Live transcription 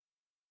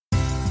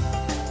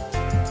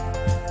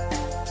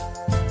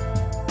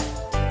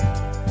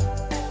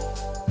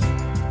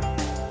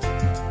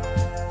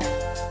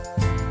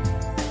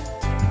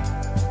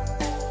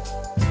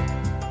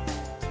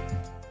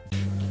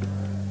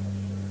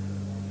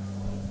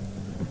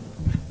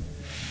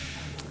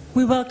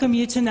We welcome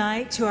you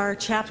tonight to our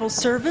chapel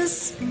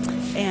service,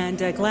 and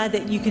glad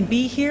that you can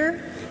be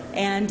here.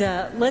 And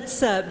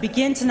let's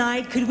begin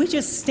tonight. Could we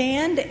just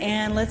stand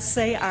and let's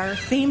say our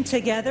theme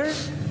together?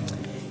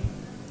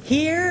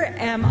 Here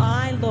am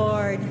I,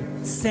 Lord,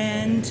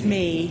 send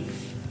me.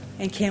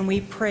 And can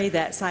we pray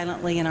that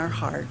silently in our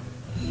heart?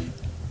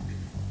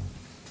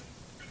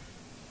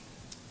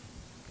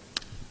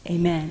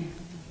 Amen.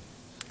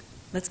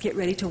 Let's get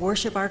ready to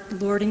worship our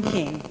Lord and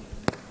King.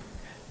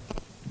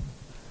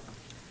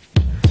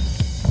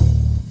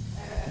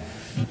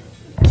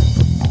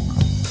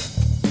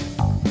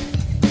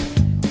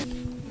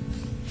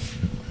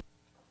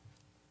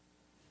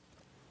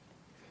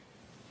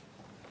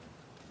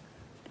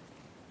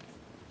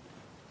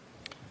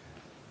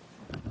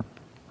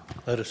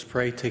 Let us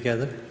pray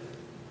together.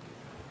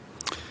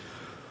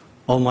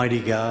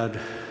 Almighty God,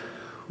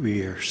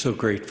 we are so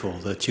grateful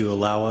that you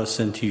allow us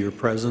into your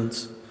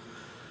presence,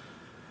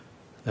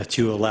 that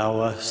you allow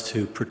us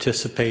to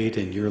participate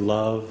in your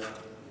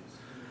love,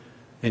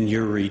 in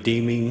your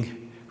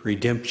redemption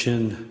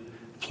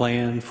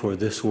plan for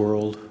this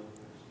world.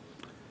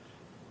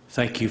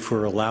 Thank you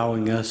for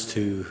allowing us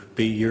to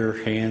be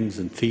your hands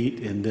and feet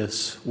in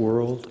this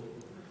world,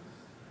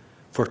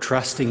 for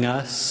trusting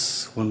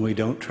us when we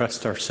don't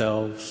trust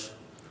ourselves,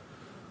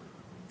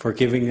 for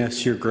giving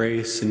us your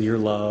grace and your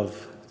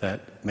love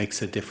that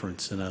makes a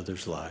difference in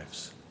others'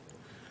 lives.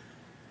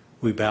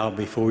 We bow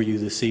before you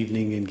this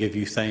evening and give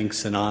you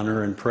thanks and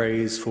honor and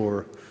praise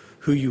for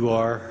who you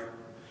are,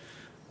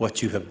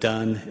 what you have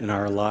done in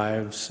our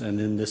lives and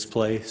in this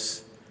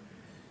place,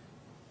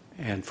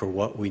 and for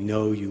what we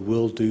know you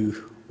will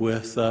do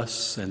with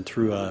us and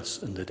through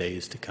us in the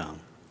days to come.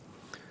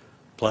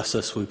 Bless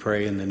us, we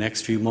pray, in the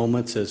next few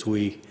moments as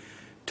we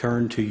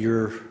turn to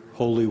your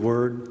holy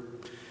word.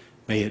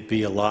 May it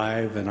be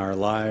alive in our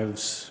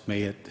lives.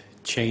 May it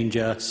change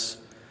us.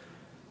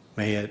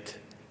 May it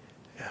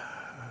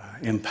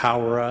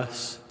empower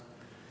us.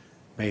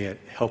 May it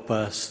help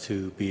us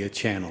to be a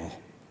channel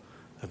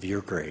of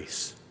your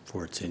grace.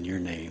 For it's in your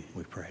name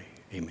we pray.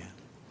 Amen.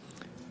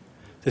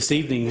 This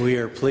evening we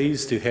are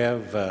pleased to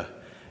have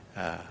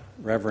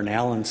Reverend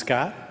Alan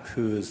Scott,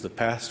 who is the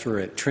pastor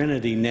at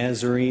Trinity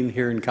Nazarene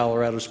here in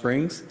Colorado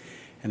Springs,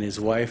 and his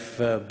wife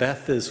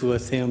Beth is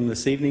with him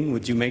this evening.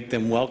 Would you make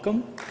them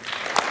welcome?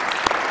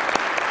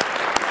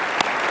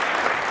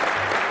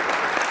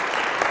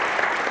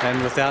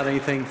 And without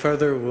anything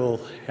further, we'll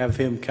have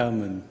him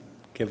come and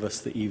give us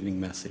the evening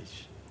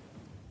message.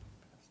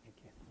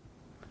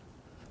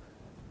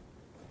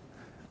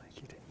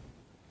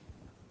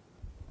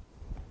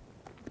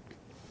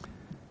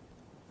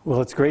 Well,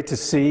 it's great to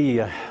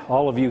see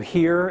all of you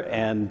here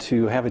and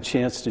to have a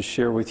chance to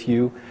share with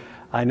you.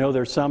 I know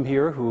there's some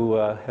here who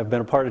have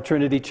been a part of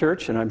Trinity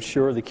Church, and I'm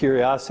sure the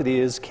curiosity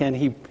is, can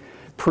he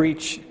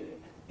preach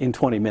in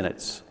 20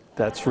 minutes?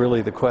 That's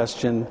really the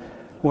question.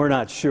 We're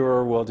not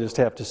sure. We'll just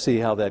have to see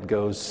how that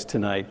goes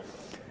tonight.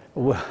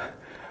 Well,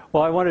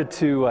 I wanted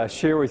to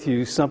share with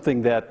you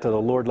something that the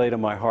Lord laid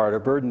on my heart, a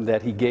burden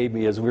that he gave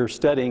me as we were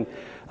studying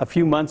a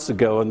few months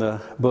ago in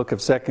the book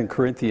of 2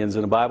 Corinthians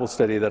in a Bible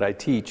study that I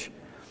teach.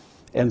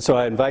 And so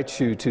I invite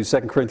you to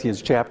 2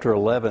 Corinthians chapter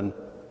 11.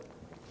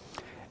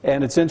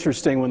 And it's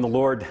interesting when the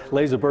Lord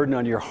lays a burden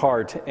on your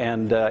heart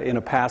and in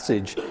a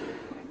passage,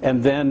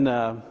 and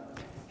then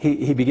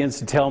he begins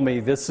to tell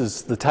me this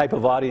is the type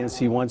of audience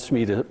he wants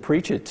me to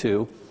preach it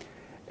to.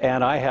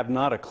 And I have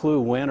not a clue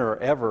when or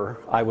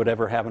ever I would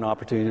ever have an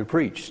opportunity to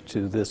preach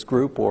to this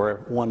group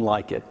or one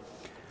like it.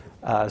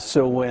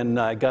 So when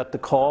I got the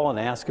call and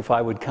asked if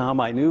I would come,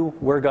 I knew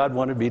where God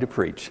wanted me to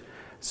preach.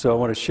 So I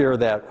want to share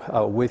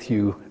that with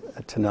you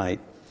tonight.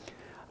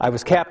 I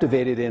was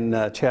captivated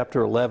in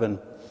chapter 11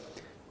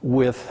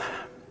 with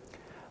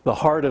the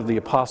heart of the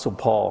Apostle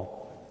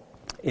Paul.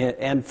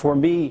 And for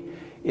me,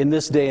 in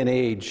this day and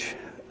age,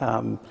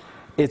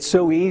 it's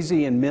so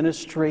easy in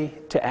ministry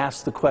to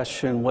ask the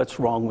question, what's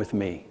wrong with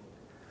me?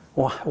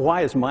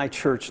 Why is my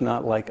church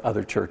not like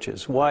other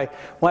churches? Why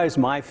is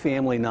my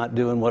family not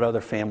doing what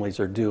other families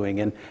are doing?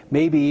 And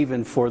maybe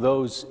even for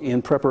those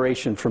in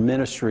preparation for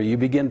ministry, you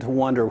begin to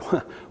wonder,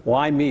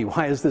 why me?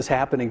 Why is this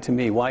happening to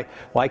me? Why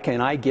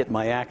can't I get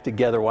my act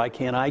together? Why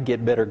can't I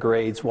get better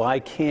grades? Why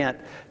can't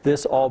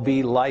this all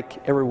be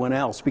like everyone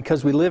else?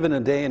 Because we live in a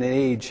day and an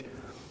age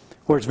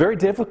where it's very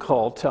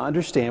difficult to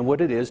understand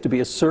what it is to be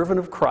a servant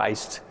of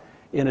Christ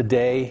in a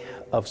day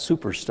of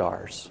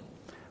superstars.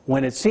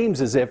 When it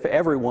seems as if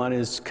everyone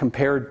is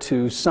compared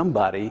to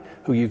somebody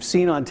who you've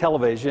seen on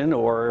television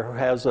or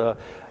has a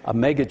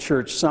mega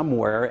church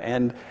somewhere,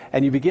 and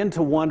you begin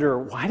to wonder,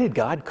 why did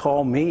God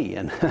call me?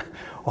 And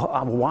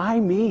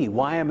why me?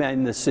 Why am I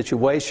in this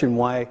situation?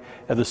 Why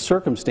are the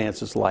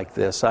circumstances like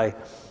this? I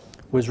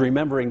was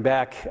remembering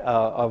back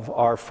of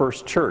our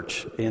first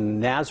church in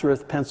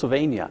Nazareth,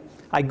 Pennsylvania.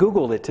 I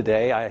Googled it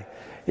today.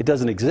 It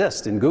doesn't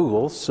exist in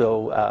Google,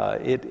 so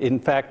in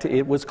fact,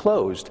 it was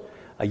closed.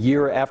 A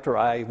year after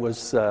I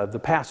was the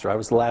pastor. I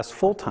was the last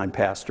full-time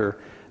pastor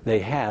they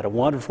had. A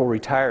wonderful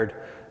retired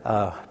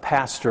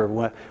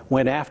pastor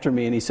went after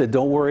me and he said,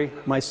 "Don't worry,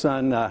 my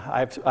son,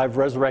 I've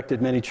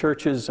resurrected many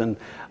churches and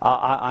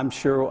I'm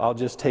sure I'll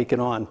just take it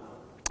on."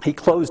 He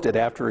closed it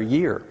after a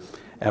year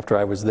after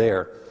I was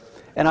there.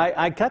 And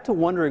I got to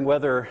wondering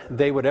whether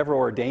they would ever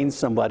ordain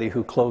somebody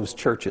who closed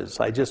churches.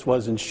 I just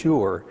wasn't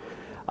sure.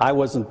 I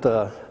wasn't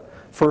the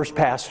first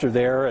pastor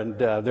there, and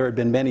there had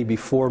been many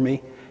before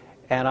me.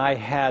 And I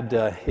had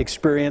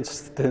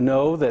experience to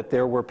know that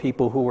there were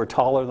people who were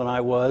taller than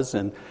I was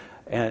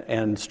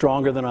and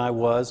stronger than I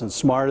was and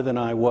smarter than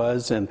I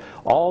was. And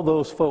all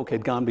those folk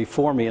had gone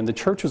before me. And the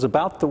church was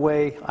about the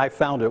way I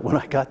found it when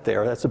I got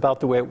there. That's about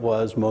the way it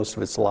was most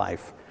of its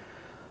life.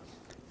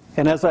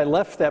 And as I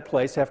left that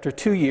place after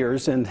 2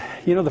 years, and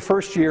you know, the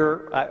first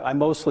year I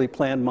mostly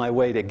planned my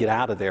way to get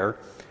out of there.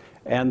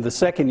 And the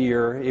second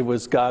year, it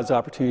was God's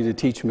opportunity to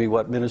teach me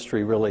what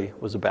ministry really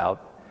was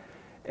about.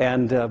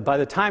 And by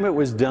the time it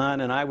was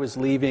done and I was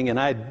leaving, and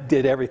I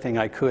did everything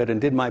I could and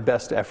did my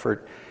best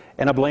effort,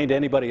 and I blamed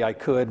anybody I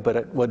could, but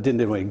it didn't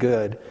do any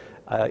good.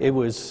 It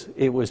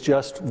was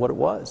just what it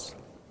was.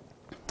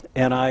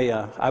 And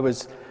I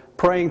was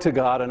praying to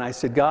God, and I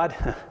said, "God,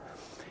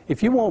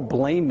 if you won't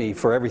blame me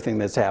for everything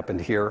that's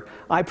happened here,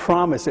 I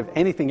promise if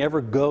anything ever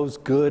goes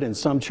good in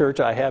some church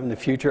I have in the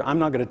future, I'm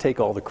not going to take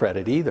all the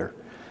credit either.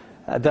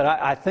 That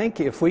I think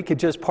if we could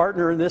just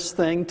partner in this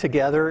thing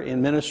together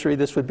in ministry,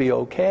 this would be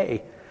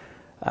okay."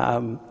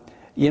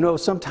 You know,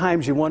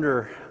 sometimes you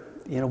wonder,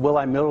 you know, will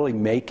I really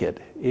make it?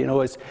 You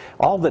know, it's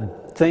all the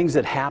things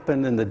that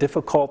happened and the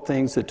difficult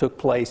things that took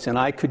place, and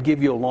I could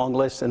give you a long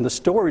list, and the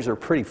stories are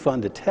pretty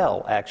fun to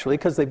tell, actually,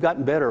 because they've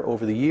gotten better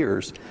over the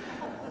years.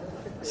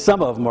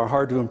 Some of them are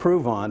hard to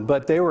improve on,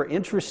 but they were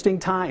interesting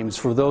times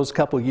for those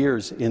couple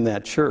years in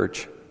that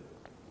church.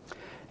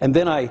 And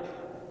then I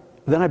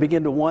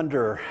begin to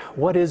wonder,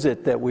 what is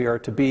it that we are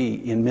to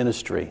be in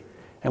ministry?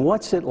 And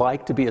what's it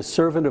like to be a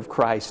servant of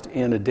Christ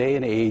in a day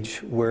and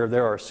age where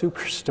there are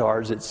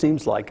superstars, it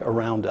seems like,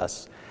 around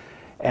us?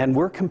 And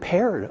we're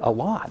compared a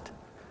lot.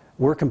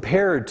 We're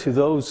compared to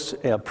those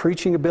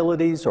preaching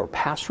abilities or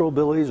pastoral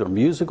abilities or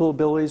musical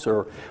abilities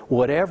or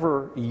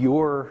whatever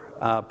your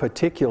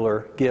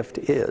particular gift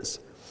is.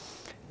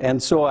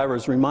 And so I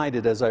was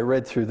reminded as I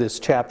read through this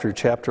chapter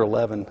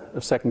 11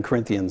 of 2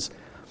 Corinthians,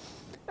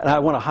 and I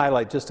want to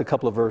highlight just a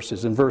couple of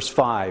verses. In verse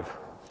 5,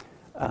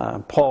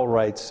 Paul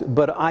writes,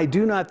 "But I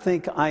do not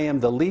think I am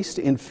the least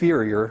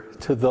inferior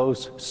to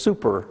those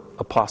super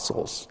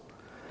apostles."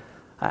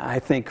 I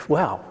think,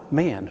 well,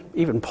 man,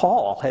 even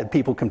Paul had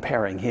people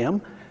comparing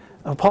him.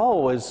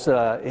 Paul was,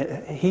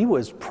 he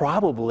was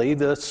probably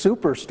the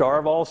superstar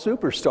of all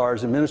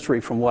superstars in ministry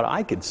from what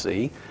I could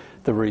see.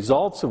 The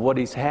results of what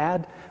he's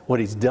had, what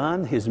he's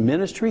done, his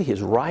ministry,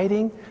 his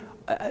writing,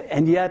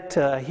 and yet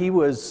he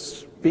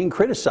was being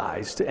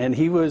criticized, and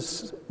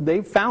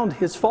they found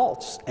his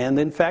faults. And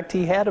in fact,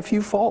 he had a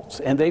few faults,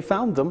 and they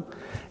found them,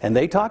 and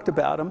they talked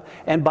about them.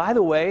 And by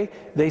the way,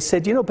 they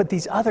said, you know, but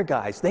these other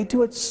guys, they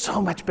do it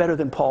so much better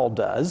than Paul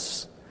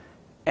does.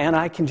 And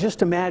I can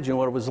just imagine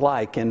what it was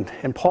like. And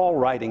Paul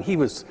writing, he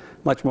was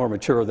much more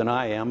mature than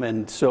I am,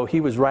 and so he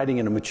was writing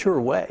in a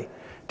mature way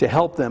to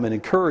help them and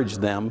encourage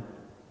them.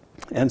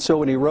 And so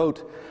when he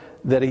wrote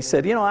that, he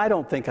said, you know, I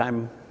don't think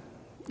I'm,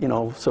 you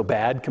know, so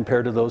bad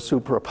compared to those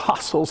super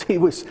apostles. He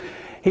was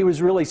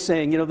really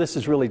saying, you know, this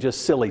is really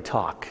just silly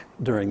talk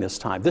during this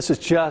time. This is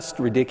just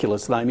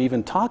ridiculous that I'm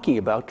even talking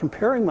about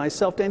comparing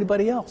myself to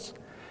anybody else.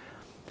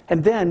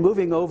 And then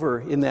moving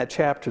over in that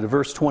chapter to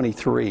verse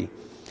 23,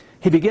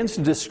 he begins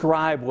to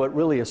describe what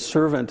really a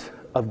servant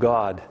of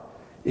God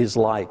is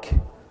like.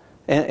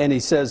 And he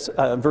says,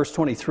 verse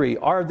 23,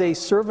 "Are they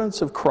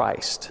servants of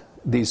Christ,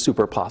 these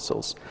super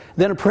apostles?"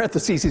 Then in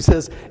parentheses he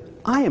says,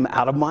 "I am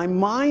out of my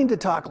mind to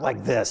talk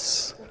like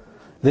this."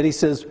 Then he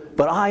says,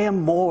 "But I am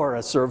more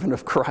a servant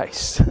of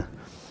Christ.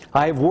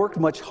 I have worked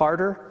much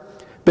harder,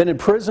 been in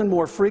prison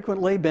more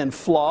frequently, been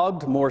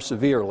flogged more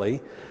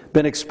severely,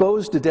 been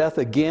exposed to death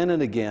again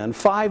and again.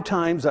 5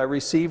 times I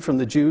received from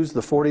the Jews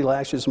the 40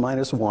 lashes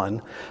minus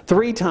 1.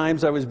 3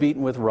 times I was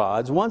beaten with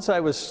rods. Once I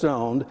was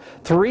stoned.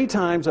 3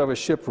 times I was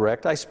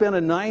shipwrecked. I spent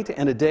a night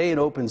and a day in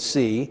open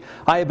sea.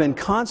 I have been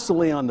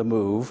constantly on the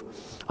move.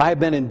 I have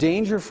been in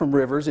danger from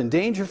rivers, in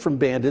danger from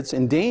bandits,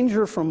 in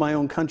danger from my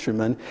own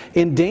countrymen,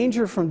 in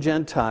danger from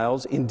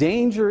Gentiles, in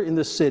danger in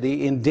the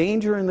city, in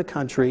danger in the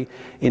country,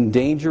 in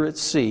danger at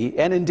sea,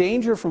 and in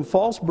danger from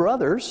false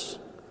brothers.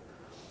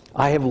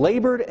 I have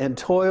labored and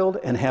toiled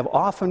and have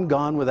often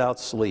gone without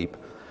sleep.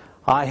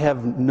 I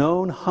have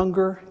known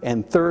hunger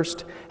and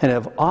thirst and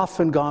have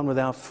often gone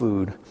without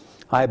food.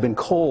 I have been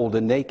cold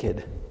and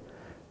naked.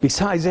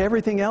 Besides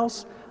everything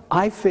else,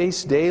 I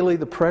face daily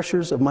the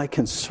pressures of my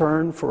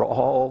concern for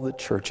all the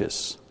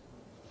churches.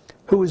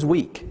 Who is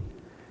weak?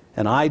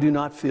 And I do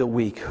not feel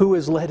weak. Who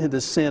is led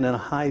into sin? And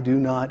I do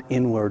not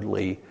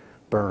inwardly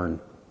burn.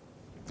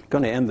 I'm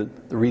going to end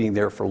the reading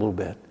there for a little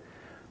bit.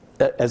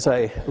 As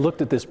I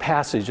looked at this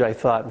passage, I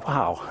thought,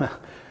 wow,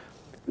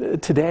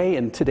 today,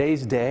 in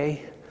today's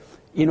day,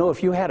 You know,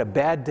 if you had a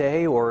bad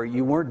day or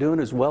you weren't doing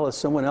as well as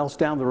someone else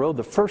down the road,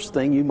 the first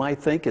thing you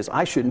might think is,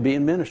 I shouldn't be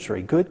in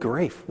ministry. Good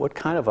grief, what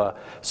kind of a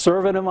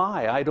servant am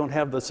I? I don't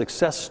have the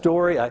success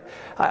story. You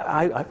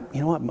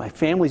know what, my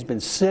family's been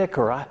sick,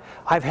 or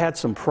I've had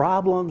some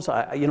problems.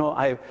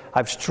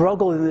 I've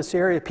struggled in this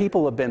area.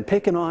 People have been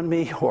picking on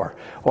me, or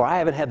I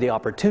haven't had the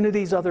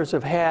opportunities others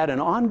have had,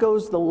 and on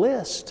goes the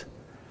list.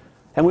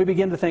 And we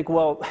begin to think,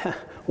 well,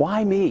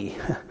 why me?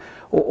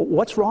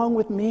 What's wrong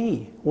with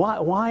me?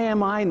 Why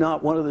am I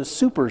not one of the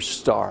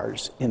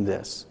superstars in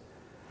this?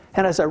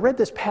 And as I read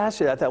this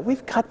passage, I thought,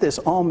 we've got this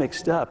all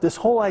mixed up. This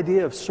whole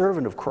idea of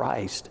servant of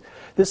Christ,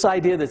 this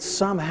idea that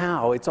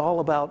somehow it's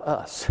all about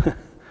us,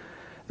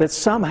 that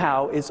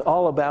somehow it's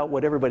all about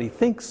what everybody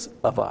thinks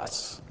of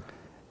us.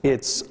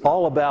 It's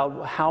all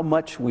about how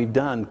much we've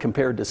done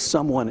compared to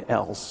someone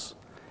else.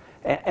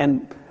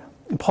 And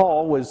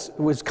Paul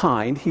was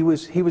kind. He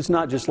was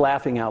not just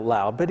laughing out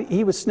loud, but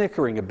he was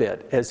snickering a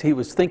bit as he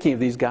was thinking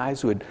of these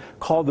guys who had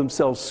called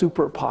themselves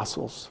super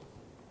apostles.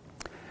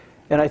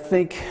 And I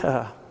think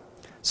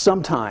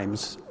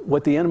sometimes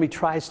what the enemy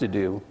tries to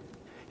do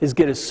is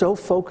get us so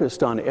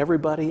focused on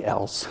everybody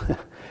else,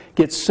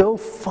 get so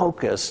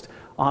focused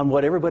on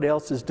what everybody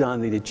else has done,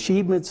 the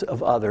achievements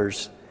of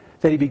others,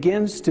 that he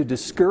begins to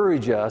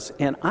discourage us.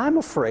 And I'm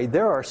afraid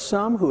there are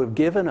some who have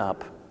given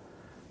up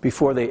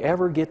before they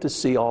ever get to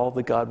see all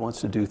that God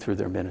wants to do through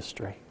their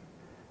ministry.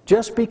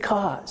 Just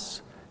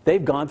because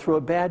they've gone through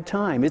a bad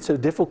time. It's a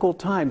difficult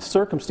time.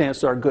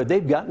 Circumstances are good.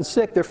 They've gotten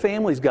sick. Their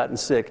family's gotten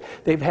sick.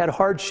 They've had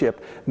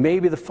hardship.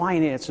 Maybe the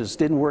finances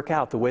didn't work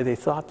out the way they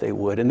thought they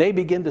would. And they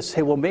begin to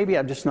say, well, maybe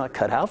I'm just not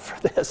cut out for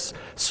this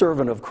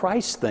servant of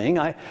Christ thing.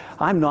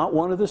 I'm not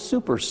one of the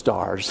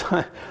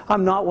superstars.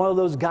 I'm not one of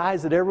those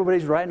guys that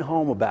everybody's writing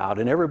home about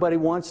and everybody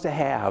wants to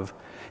have.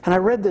 And I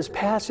read this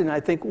passage and I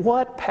think,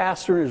 what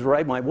pastor in his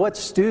right mind, what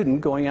student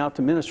going out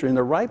to ministry in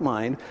their right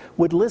mind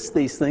would list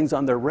these things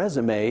on their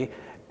resume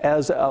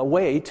as a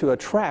way to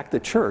attract the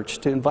church,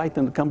 to invite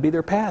them to come be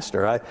their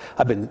pastor?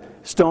 I've been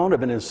stoned, I've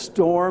been in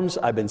storms,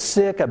 I've been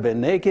sick, I've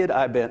been naked,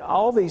 I've been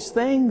all these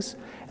things.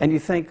 And you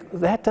think,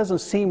 that doesn't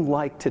seem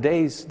like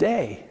today's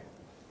day.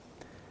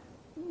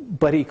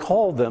 But he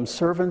called them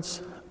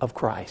servants of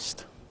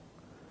Christ.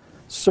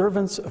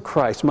 Servants of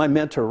Christ. My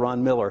mentor,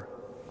 Ron Miller,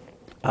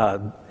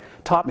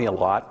 taught me a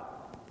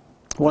lot.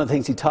 One of the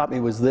things he taught me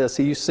was this.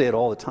 He used to say it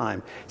all the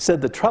time. He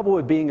said, the trouble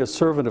with being a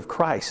servant of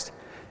Christ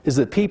is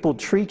that people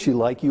treat you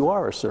like you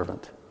are a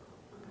servant.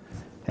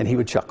 And he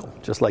would chuckle,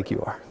 just like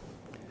you are.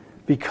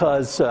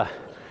 Because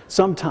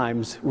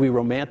sometimes we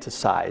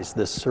romanticize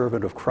this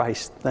servant of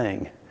Christ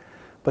thing.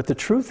 But the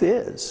truth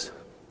is,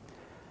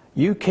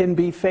 you can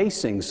be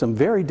facing some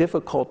very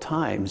difficult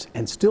times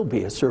and still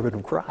be a servant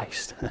of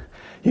Christ.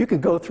 You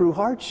can go through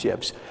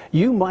hardships.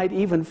 You might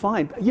even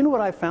find, you know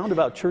what I found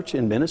about church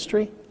and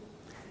ministry?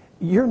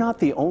 You're not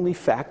the only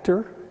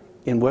factor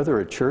in whether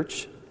a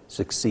church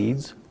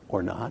succeeds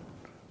or not.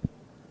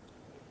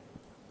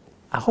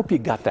 I hope you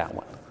got that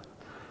one.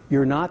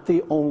 You're not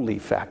the only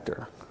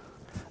factor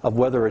of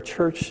whether a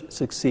church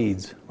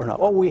succeeds or not.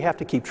 Oh, we have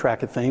to keep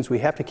track of things. We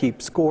have to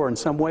keep score in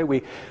some way.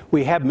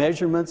 We have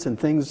measurements and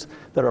things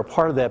that are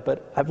part of that.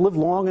 But I've lived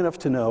long enough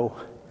to know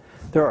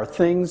there are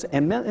things,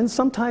 and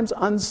sometimes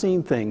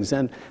unseen things,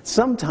 and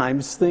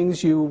sometimes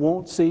things you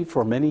won't see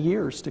for many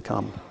years to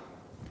come.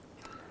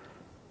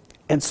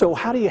 And so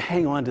how do you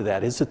hang on to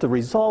that? Is it the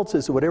results?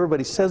 Is it what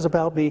everybody says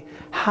about me?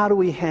 How do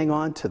we hang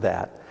on to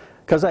that?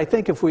 Because I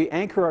think if we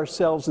anchor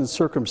ourselves in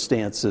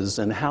circumstances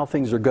and how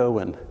things are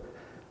going,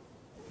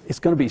 it's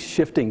going to be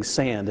shifting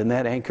sand, and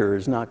that anchor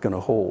is not going to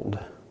hold.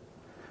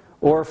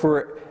 Or if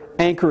we're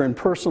anchor in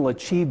personal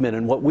achievement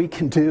and what we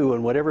can do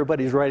and what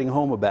everybody's writing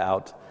home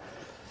about,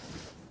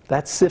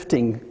 that's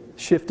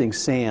shifting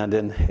sand,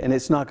 and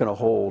it's not going to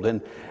hold.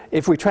 And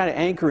if we try to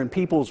anchor in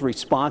people's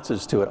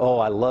responses to it, oh,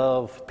 I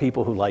love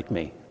people who like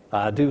me.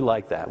 I do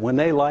like that. When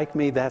they like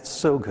me, that's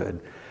so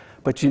good.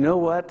 But you know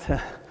what?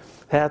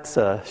 That's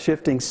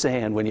shifting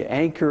sand when you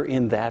anchor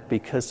in that,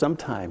 because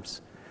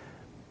sometimes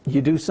you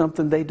do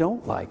something they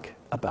don't like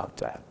about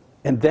that.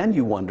 And then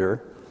you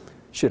wonder,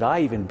 should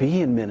I even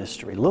be in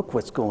ministry? Look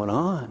what's going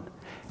on.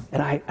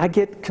 And I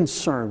get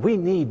concerned. We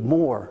need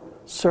more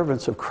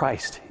servants of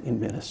Christ in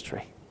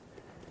ministry.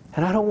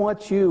 And I don't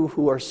want you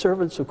who are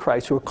servants of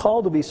Christ, who are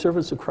called to be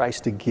servants of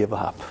Christ, to give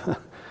up.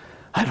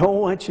 I don't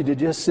want you to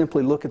just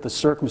simply look at the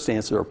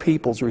circumstances or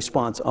people's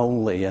response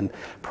only and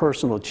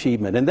personal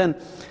achievement. And then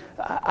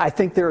I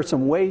think there are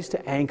some ways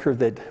to anchor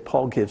that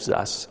Paul gives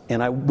us.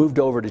 And I moved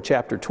over to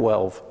chapter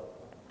 12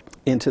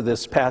 into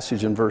this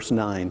passage in verse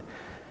 9.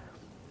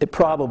 It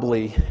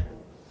probably,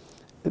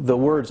 the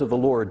words of the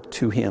Lord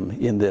to him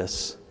in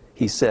this,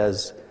 he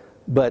says,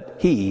 but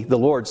he, the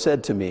Lord,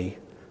 said to me,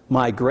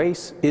 my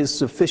grace is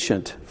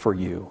sufficient for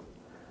you.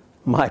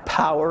 My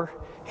power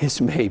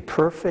is made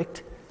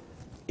perfect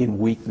in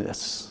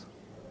weakness.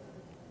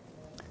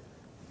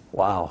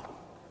 Wow.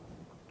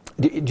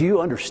 Do you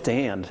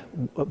understand?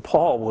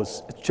 Paul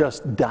was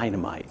just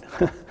dynamite.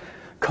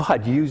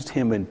 God used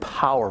him in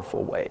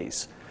powerful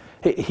ways.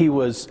 He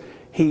was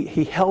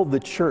he held the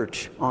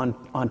church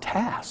on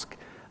task.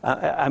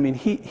 I mean,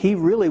 he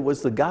really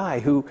was the guy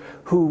who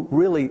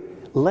really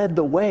led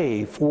the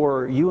way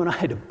for you and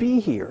I to be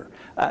here.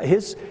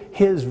 His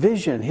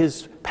vision,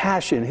 his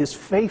passion, his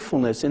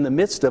faithfulness in the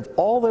midst of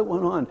all that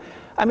went on.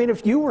 I mean,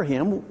 if you were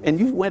him and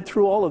you went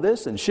through all of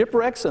this and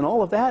shipwrecks and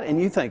all of that, and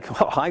you think,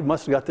 oh, I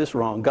must have got this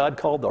wrong. God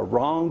called the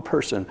wrong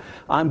person.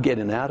 I'm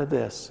getting out of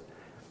this.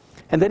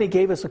 And then he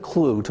gave us a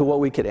clue to what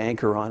we could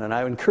anchor on. And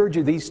I encourage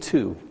you these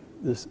two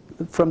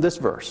from this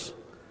verse.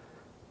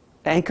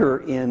 Anchor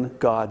in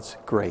God's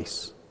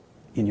grace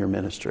in your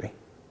ministry.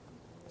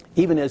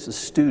 Even as a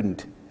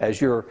student,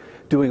 as you're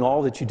doing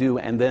all that you do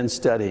and then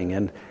studying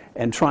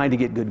and trying to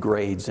get good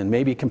grades and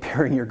maybe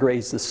comparing your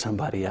grades to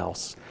somebody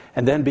else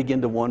and then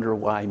begin to wonder,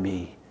 why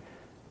me?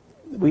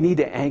 We need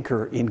to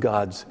anchor in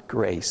God's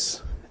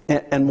grace.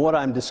 And what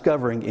I'm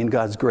discovering in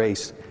God's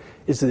grace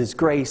is that His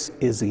grace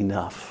is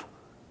enough.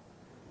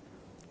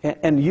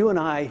 And you and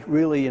I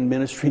really in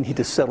ministry need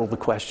to settle the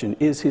question,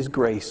 is His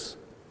grace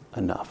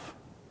enough?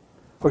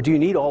 Or do you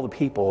need all the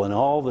people and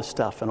all the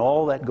stuff and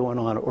all that going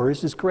on? Or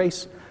is His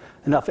grace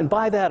enough? And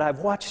by that, I've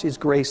watched His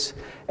grace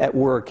at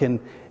work. And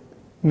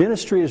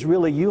ministry is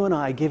really you and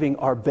I giving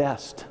our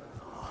best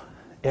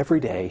every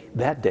day,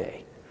 that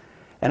day.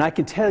 And I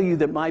can tell you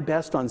that my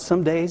best on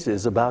some days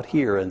is about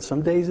here, and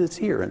some days it's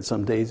here, and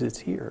some days it's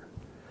here.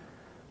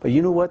 But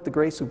you know what the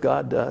grace of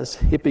God does?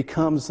 It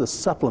becomes the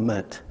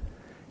supplement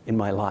in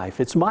my life.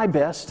 It's my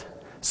best,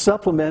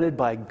 supplemented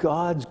by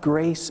God's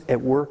grace at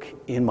work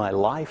in my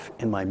life,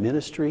 in my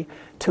ministry,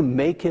 to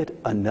make it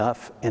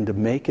enough and to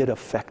make it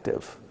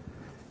effective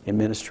in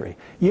ministry.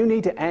 You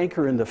need to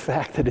anchor in the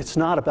fact that it's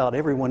not about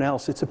everyone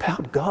else. It's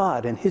about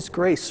God and His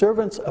grace.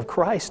 Servants of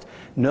Christ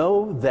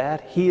know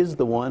that He is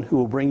the one who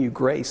will bring you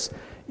grace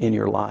in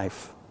your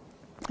life.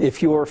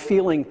 If you're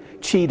feeling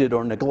cheated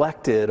or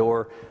neglected,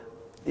 or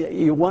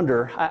you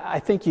wonder, I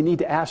think you need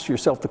to ask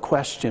yourself the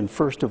question,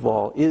 first of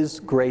all, is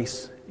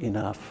grace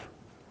enough?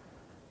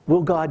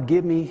 Will God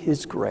give me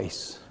His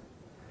grace?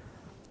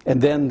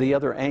 And then the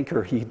other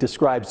anchor he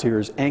describes here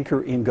is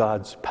anchor in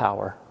God's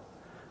power.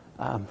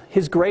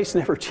 His grace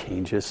never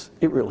changes.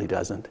 It really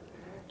doesn't.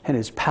 And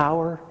His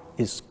power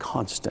is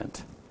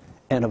constant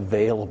and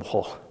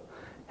available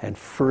and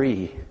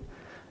free.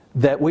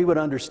 That we would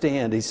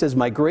understand. He says,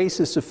 my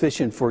grace is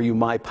sufficient for you.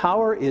 My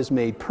power is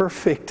made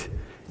perfect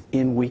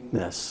in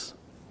weakness.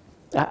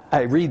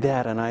 I read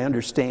that and I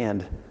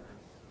understand.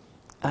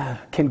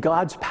 Can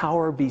God's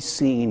power be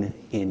seen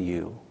in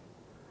you?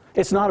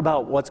 It's not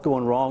about what's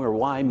going wrong or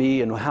why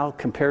me and how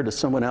compared to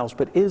someone else,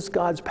 but is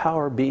God's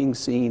power being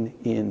seen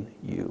in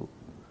you?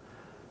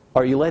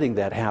 Are you letting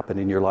that happen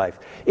in your life?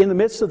 In the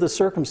midst of the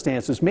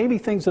circumstances, maybe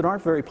things that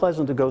aren't very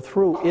pleasant to go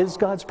through, is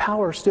God's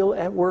power still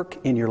at work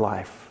in your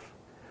life?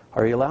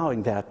 Are you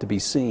allowing that to be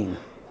seen?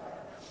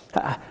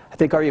 I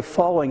think, are you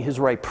following His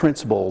right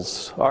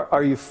principles?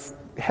 Are you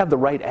have the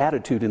right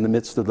attitude in the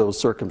midst of those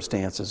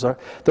circumstances? Are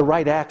the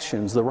right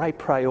actions, the right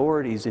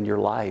priorities in your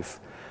life?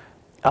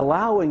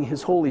 Allowing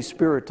His Holy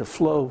Spirit to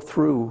flow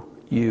through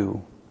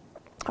you.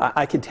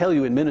 I can tell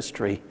you in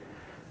ministry,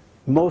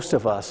 most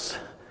of us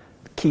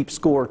keep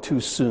score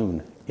too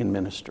soon in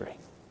ministry.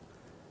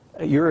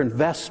 Your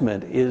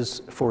investment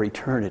is for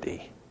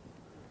eternity.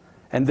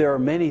 And there are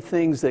many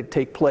things that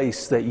take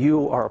place that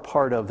you are a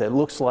part of that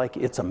looks like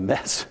it's a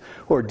mess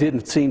or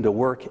didn't seem to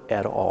work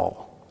at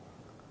all.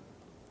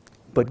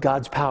 But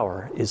God's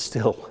power is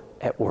still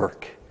at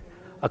work,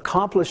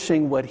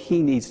 accomplishing what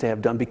He needs to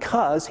have done,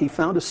 because He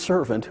found a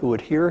servant who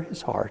would hear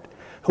His heart,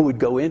 who would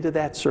go into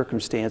that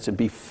circumstance and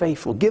be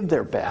faithful, give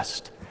their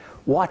best,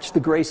 watch the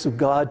grace of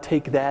God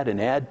take that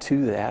and add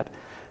to that,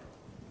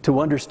 to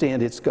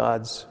understand it's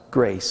God's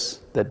grace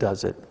that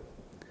does it.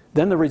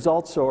 Then the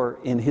results are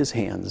in His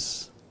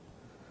hands,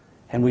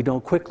 and we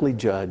don't quickly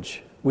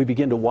judge. We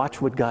begin to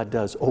watch what God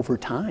does over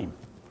time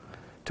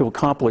to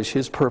accomplish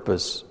His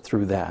purpose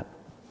through that.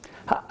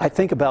 I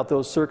think about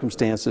those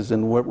circumstances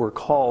and what we're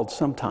called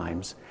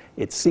sometimes,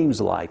 it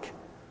seems like,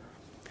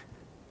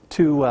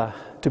 to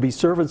be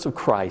servants of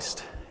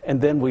Christ, and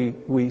then we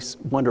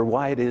wonder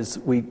why it is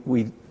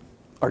we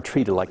are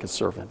treated like a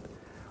servant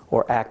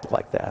or act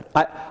like that.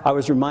 I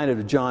was reminded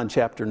of John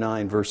chapter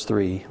 9, verse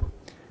 3. It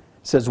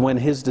says, when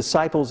His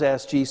disciples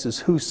asked Jesus,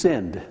 who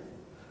sinned,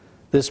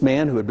 this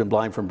man who had been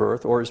blind from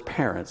birth or his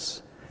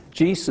parents?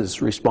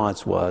 Jesus'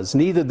 response was,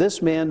 neither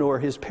this man nor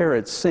his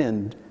parents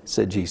sinned,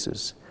 said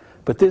Jesus.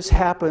 But this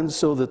happened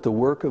so that the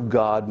work of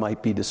God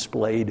might be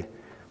displayed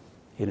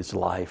in His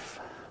life.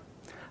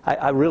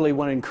 I really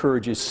want to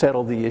encourage you,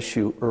 settle the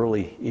issue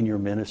early in your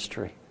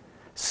ministry.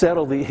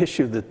 Settle the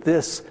issue that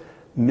this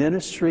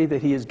ministry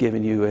that He has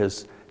given you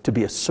is to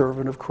be a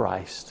servant of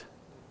Christ.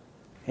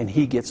 And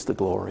He gets the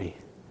glory.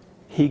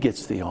 He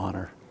gets the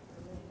honor.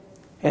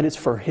 And it's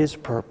for His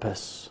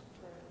purpose.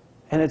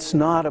 And it's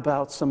not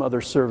about some other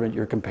servant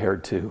you're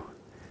compared to.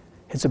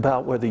 It's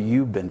about whether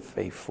you've been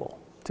faithful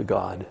to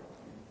God.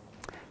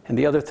 And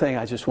the other thing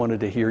I just wanted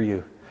to hear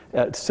you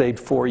say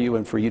for you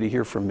and for you to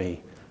hear from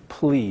me,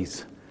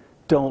 please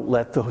don't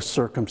let those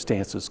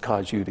circumstances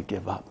cause you to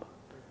give up.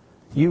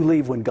 You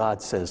leave when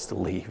God says to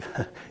leave.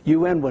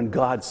 You end when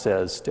God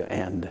says to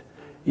end.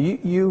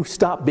 You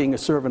stop being a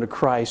servant of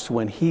Christ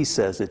when He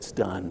says it's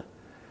done.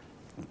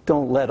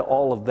 Don't let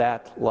all of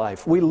that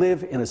life. We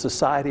live in a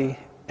society,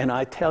 and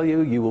I tell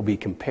you, you will be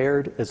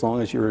compared, as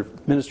long as you're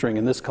ministering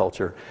in this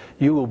culture,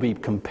 you will be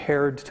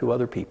compared to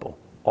other people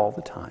all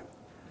the time.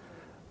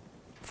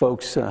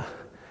 Folks,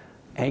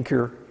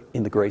 anchor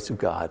in the grace of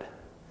God.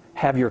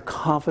 Have your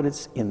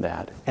confidence in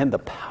that and the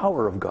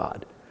power of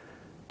God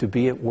to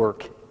be at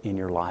work in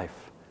your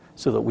life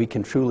so that we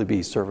can truly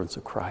be servants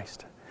of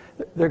Christ.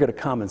 They're going to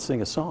come and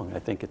sing a song, I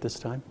think, at this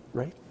time,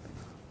 right?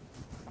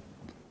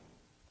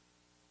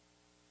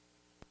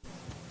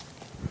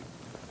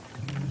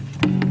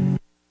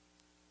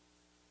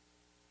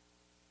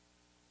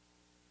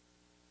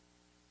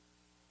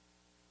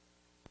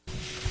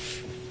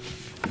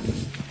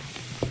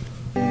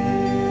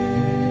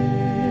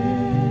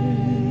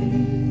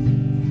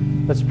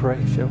 Let's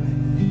pray, shall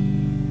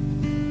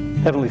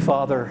we? Heavenly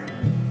Father,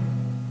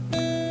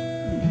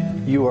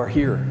 you are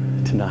here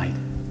tonight.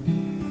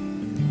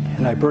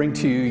 And I bring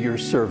to you your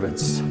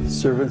servants,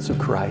 servants of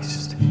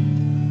Christ.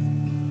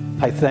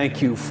 I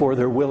thank you for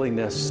their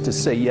willingness to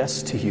say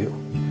yes to you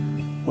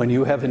when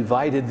you have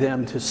invited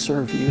them to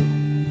serve you.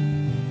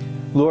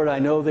 Lord, I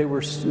know they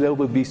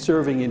will be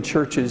serving in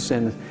churches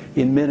and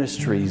in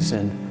ministries,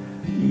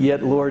 and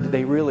yet, Lord,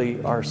 they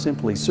really are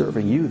simply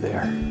serving you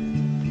there.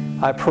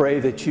 I pray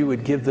that you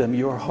would give them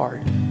your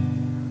heart.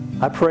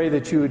 I pray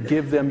that you would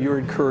give them your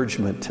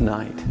encouragement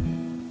tonight.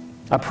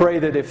 I pray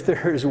that if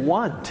there is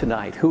one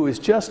tonight who is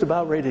just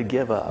about ready to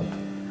give up,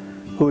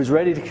 who is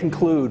ready to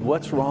conclude,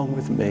 what's wrong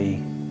with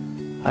me?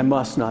 I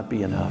must not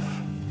be enough.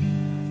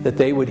 That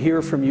they would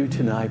hear from you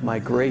tonight, my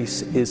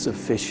grace is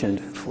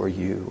sufficient for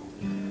you.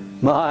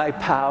 My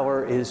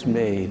power is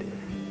made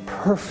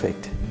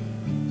perfect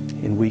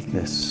in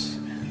weakness.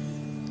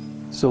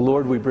 So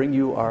Lord, we bring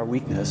you our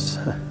weakness.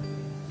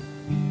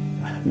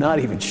 Not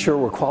even sure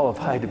we're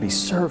qualified to be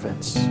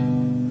servants.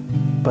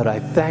 But I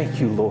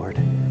thank you, Lord,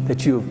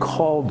 that you have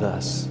called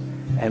us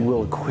and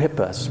will equip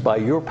us by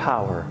your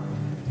power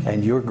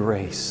and your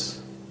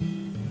grace.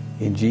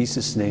 In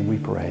Jesus' name we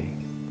pray.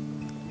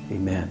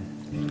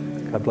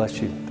 Amen. God bless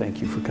you.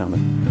 Thank you for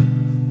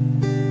coming.